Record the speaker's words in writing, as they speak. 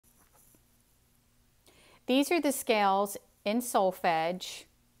These are the scales in solfege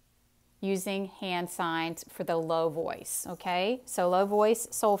using hand signs for the low voice, okay? So low voice,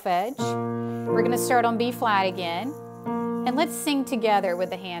 solfege. We're gonna start on B flat again, and let's sing together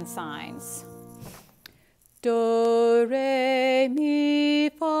with the hand signs. Do, re, mi,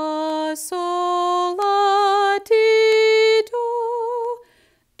 fa, sol, la, ti, do.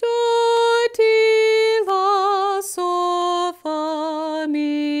 Do, ti, la, sol, fa,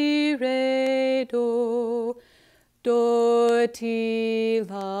 mi, re, do. Do, ti,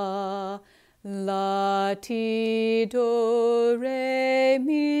 la, ti, do, re,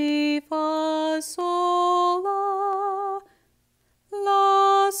 mi, fa, sol,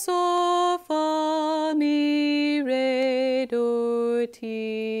 la, sol, fa, mi, re, do,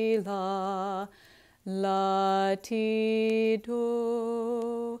 ti, la, ti,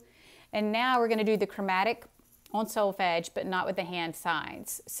 do. And now we're going to do the chromatic on solfege, but not with the hand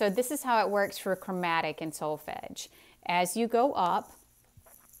signs. So this is how it works for chromatic in solfege. As you go up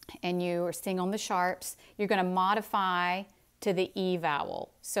and you sing on the sharps, you're going to modify to the E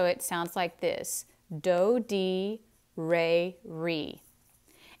vowel. So it sounds like this: do, di, re, re.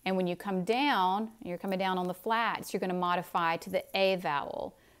 And when you come down, you're coming down on the flats, you're going to modify to the A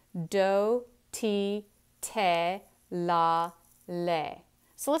vowel: do, ti, te, la, le.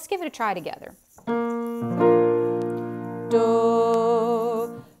 So let's give it a try together.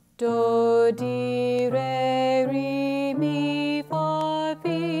 Do, do, di, re, re, mi, fa,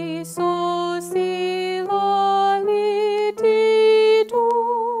 fi, sol, si, la, li, ti,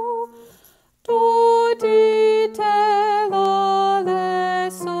 do. Do, di, te, la,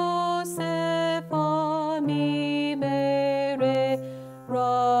 le, so, se, fa, mi, me, re,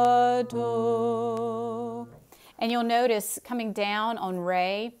 ra, do. And you'll notice coming down on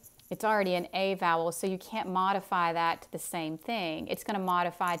re, it's already an A vowel, so you can't modify that to the same thing. It's going to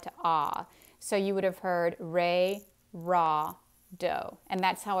modify to ah. So you would have heard re, ra, do. And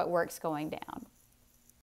that's how it works going down.